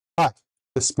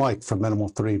This is Mike from Minimal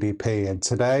 3DP, and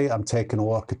today I'm taking a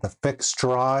look at the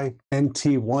FIXDRY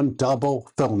NT1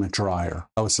 Double Filament Dryer.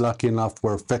 I was lucky enough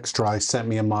where FIXDRY sent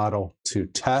me a model to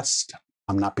test.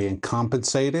 I'm not being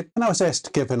compensated, and I was asked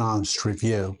to give an honest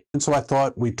review. And so I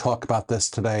thought we'd talk about this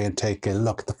today and take a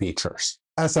look at the features.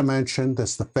 As I mentioned,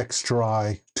 this is the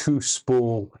FIXDRY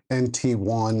 2-spool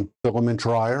NT1 Filament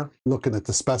Dryer. Looking at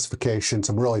the specifications,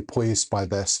 I'm really pleased by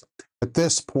this. At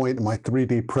this point in my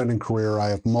 3D printing career, I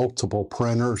have multiple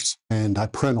printers and I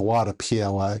print a lot of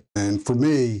PLA. And for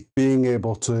me, being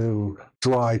able to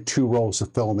dry 2 rolls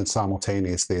of filament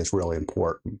simultaneously is really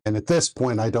important. And at this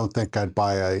point, I don't think I'd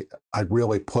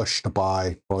really push to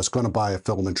buy, or I was going to buy a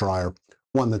filament dryer,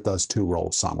 one that does 2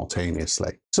 rolls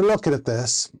simultaneously. So looking at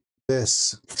this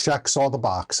checks all the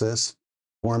boxes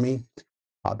for me.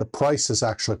 The price is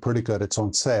actually pretty good. It's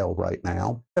on sale right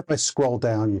now. If I scroll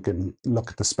down, you can look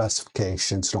at the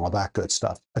specifications and all that good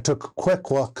stuff. I took a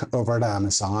quick look over at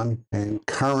Amazon, and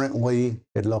currently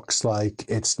it looks like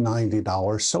it's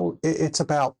 $90. So it's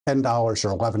about $10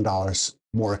 or $11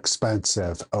 more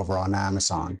expensive over on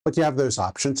Amazon. But you have those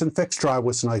options, and FIXDRY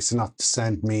was nice enough to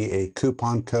send me a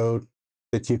coupon code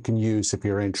that you can use if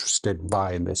you're interested in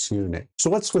buying this unit.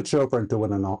 So let's switch over and do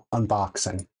an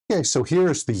unboxing. Okay, so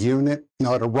here's the unit.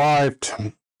 Now it arrived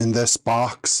in this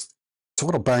box. It's a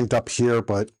little banged up here,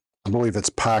 but I believe it's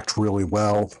packed really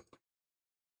well.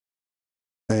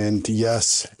 And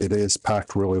yes, it is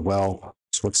packed really well.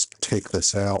 So let's take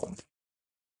this out.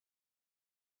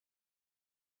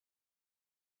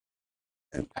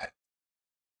 And of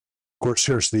course,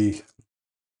 here's the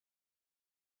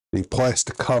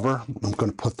plastic cover. I'm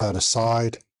going to put that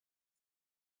aside.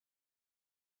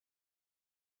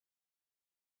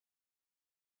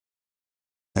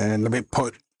 And let me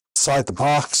put aside the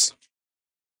box.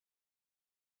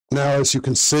 Now, as you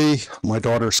can see, my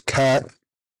daughter's cat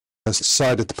has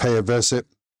decided to pay a visit.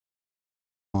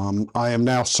 I am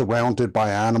now surrounded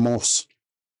by animals.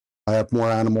 I have more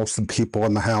animals than people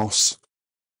in the house.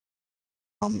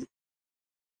 So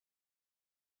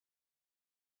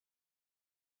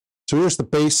here's the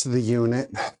base of the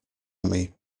unit. Let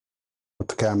me put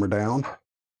the camera down.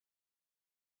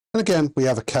 And again, we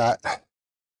have a cat.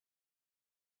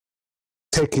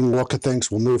 Taking a look at things,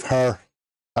 we'll move her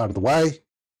out of the way.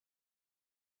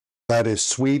 That is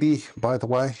Sweetie, by the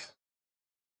way.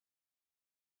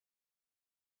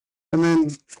 And then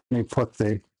let me put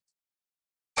the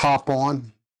top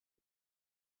on.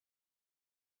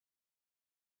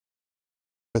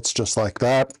 It's just like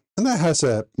that. And that has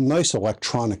a nice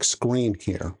electronic screen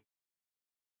here.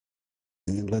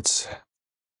 And let's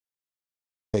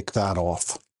take that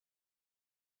off.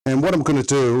 And what I'm going to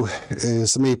do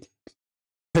is let me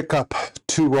pick up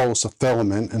 2 rolls of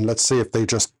filament and let's see if they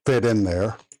just fit in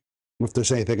there, if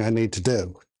there's anything I need to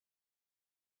do.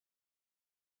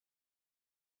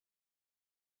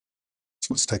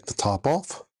 So let's take the top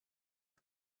off.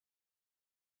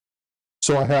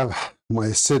 So I have my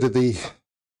Acidity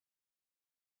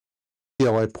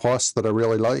PLA Plus that I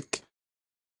really like.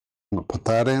 I'm going to put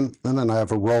that in. And then I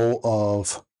have a roll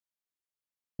of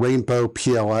Rainbow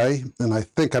PLA. And I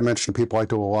think I mentioned to people I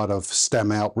do a lot of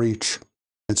STEM outreach.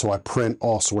 And so I print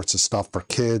all sorts of stuff for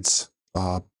kids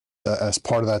as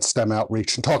part of that STEM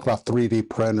outreach, and talk about 3D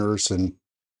printers and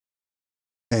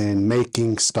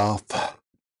making stuff.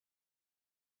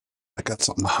 I got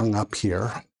something hung up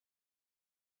here.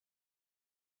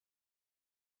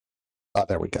 Oh,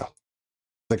 there we go. I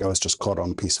think I was just caught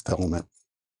on a piece of filament.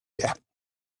 Yeah.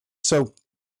 So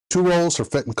 2 rolls are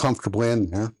fitting comfortably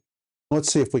in there.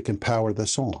 Let's see if we can power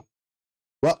this on.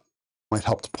 Well, might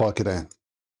help to plug it in.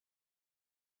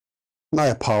 And I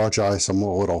apologize, I'm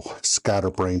a little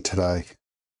scatterbrained today.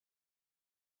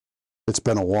 It's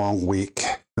been a long week,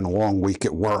 been a long week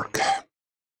at work.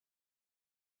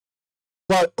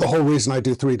 But the whole reason I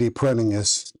do 3D printing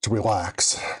is to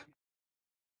relax.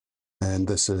 And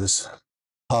this is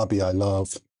a hobby I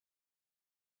love.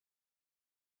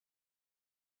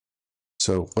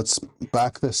 So let's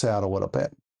back this out a little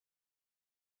bit.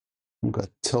 I'm going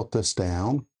to tilt this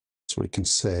down so we can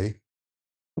see.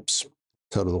 Oops.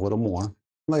 Tilt it a little more.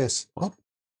 Oh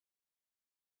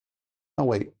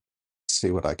wait, let's see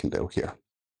what I can do here.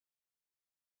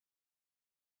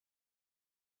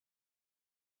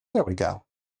 There we go.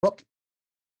 Oh,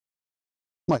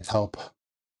 might help.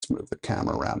 Let's move the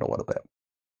camera around a little bit.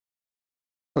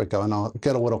 There we go, and I'll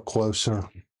get a little closer.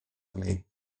 Let me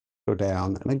go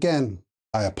down. And again,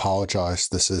 I apologize.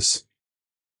 This is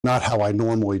not how I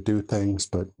normally do things,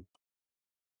 but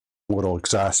I'm a little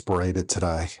exasperated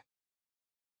today.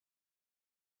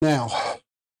 Now,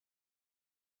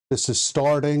 this is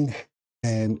starting,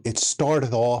 and it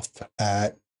started off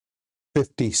at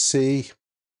 50C,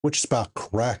 which is about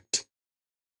correct.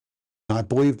 I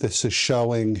believe this is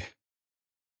showing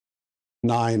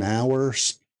 9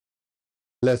 hours.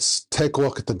 Let's take a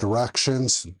look at the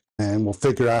directions and we'll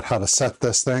figure out how to set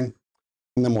this thing,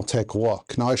 and then we'll take a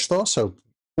look. Now, I should also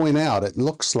point out, it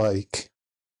looks like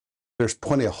there's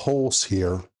plenty of holes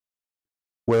here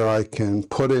where I can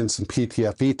put in some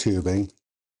PTFE tubing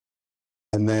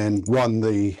and then run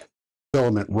the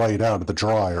filament right out of the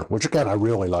dryer, which again, I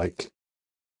really like.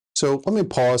 So let me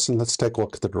pause and let's take a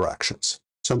look at the directions.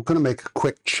 So I'm going to make a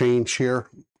quick change here.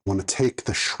 I want to take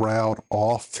the shroud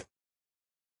off.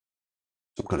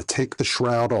 So I'm going to take the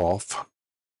shroud off,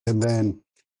 and then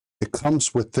it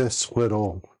comes with this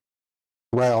little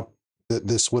shroud,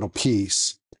 this little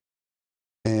piece,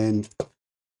 and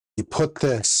you put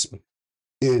this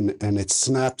in and it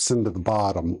snaps into the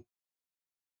bottom.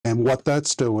 And what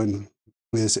that's doing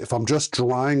is, if I'm just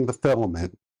drying the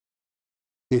filament,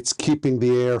 it's keeping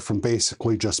the air from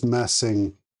basically just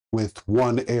messing with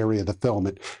one area of the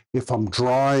filament. If I'm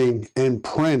drying and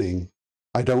printing,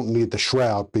 I don't need the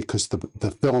shroud because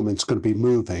the filament's going to be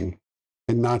moving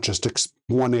and not just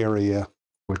one area,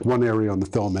 like one area on the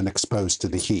filament exposed to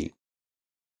the heat.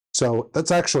 So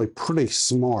that's actually pretty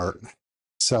smart.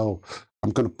 So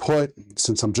I'm going to put,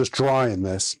 since I'm just drying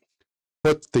this,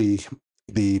 put the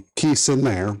piece in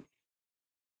there,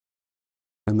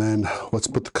 and then let's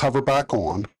put the cover back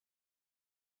on.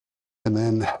 And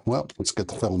then, well, let's get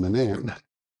the filament in.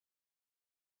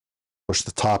 Push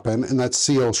the top in, and that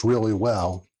seals really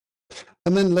well.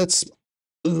 And then let's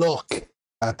look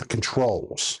at the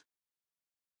controls.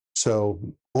 So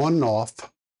on and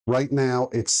off, right now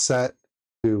it's set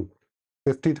to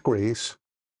 50 degrees.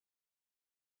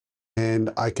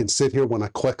 And I can sit here when I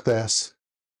click this,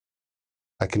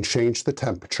 I can change the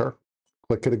temperature,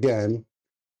 click it again.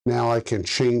 Now I can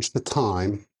change the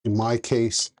time. In my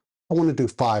case, I want to do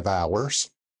 5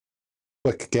 hours.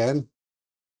 Click again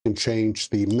and change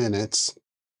the minutes.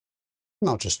 And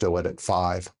I'll just do it at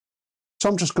 5. So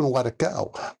I'm just going to let it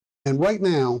go. And right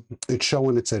now it's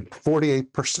showing it's at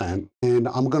 48%. And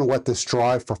I'm going to let this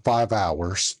dry for 5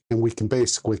 hours. And we can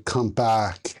basically come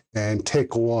back and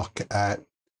take a look at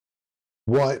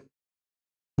what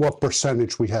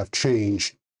percentage we have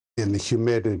changed in the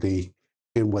humidity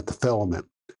in with the filament.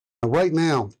 Now, right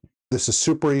now, this is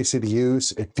super easy to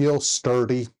use. It feels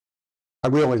sturdy. I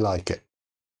really like it.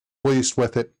 Pleased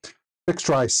with it.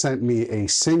 FIXDRY sent me a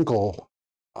single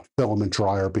filament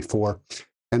dryer before,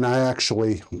 and I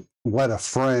actually let a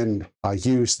friend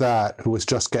use that who was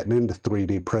just getting into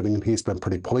 3D printing, and he's been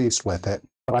pretty pleased with it.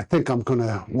 But I think I'm going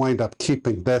to wind up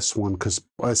keeping this one because,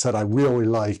 like I said, I really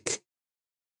like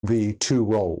the 2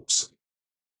 rolls.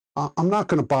 I'm not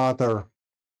going to bother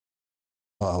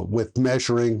with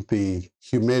measuring the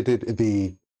humidity,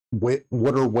 the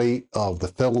water weight of the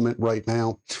filament right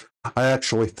now. I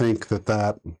actually think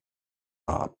that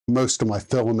most of my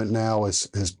filament now is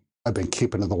I've been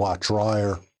keeping it a lot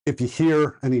drier. If you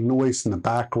hear any noise in the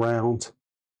background,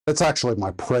 that's actually my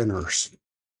printers.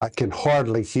 I can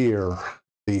hardly hear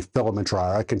the filament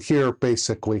dryer. I can hear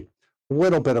basically a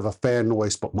little bit of a fan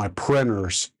noise, but my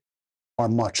printers are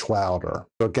much louder.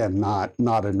 So again, not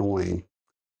annoying.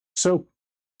 So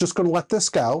just going to let this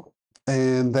go,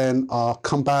 and then I'll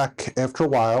come back after a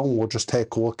while and we'll just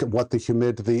take a look at what the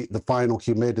humidity, the final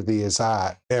humidity is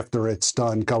at after it's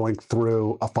done going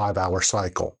through a 5-hour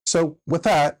cycle. So with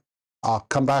that, I'll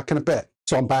come back in a bit.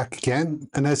 So I'm back again,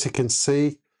 and as you can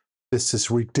see, this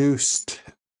has reduced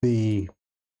the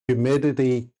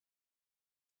humidity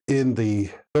in the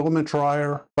filament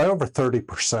dryer by over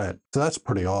 30%. So that's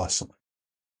pretty awesome.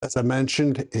 As I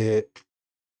mentioned, it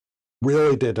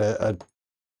really did a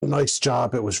nice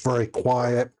job. It was very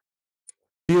quiet.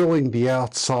 Feeling the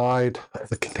outside of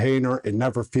the container, it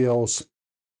never feels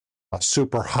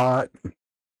super hot.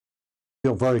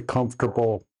 Feel very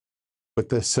comfortable with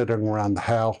this sitting around the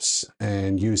house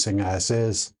and using as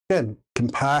is. Again,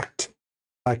 compact.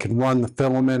 I can run the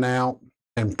filament out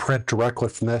and print directly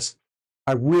from this.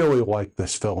 I really like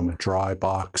this filament dry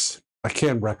box. I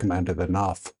can't recommend it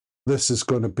enough. This is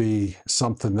going to be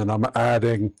something that I'm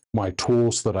adding my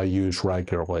tools that I use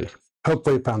regularly.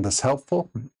 Hopefully you found this helpful.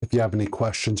 If you have any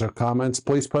questions or comments,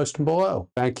 please post them below.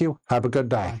 Thank you. Have a good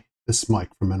day. Hi, this is Mike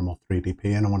from Minimal 3DP,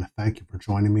 and I want to thank you for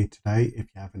joining me today. If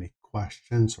you have any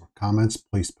questions or comments,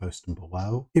 please post them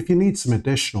below. If you need some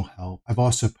additional help, I've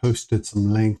also posted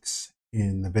some links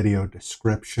in the video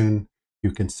description.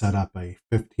 You can set up a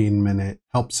 15-minute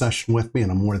help session with me,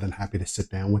 and I'm more than happy to sit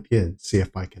down with you and see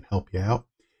if I can help you out.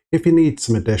 If you need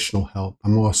some additional help,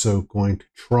 I'm also going to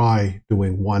try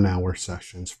doing 1-hour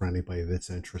sessions for anybody that's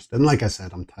interested. And like I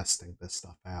said, I'm testing this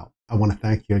stuff out. I want to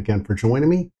thank you again for joining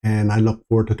me, and I look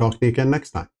forward to talking to you again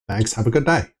next time. Thanks. Have a good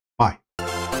day.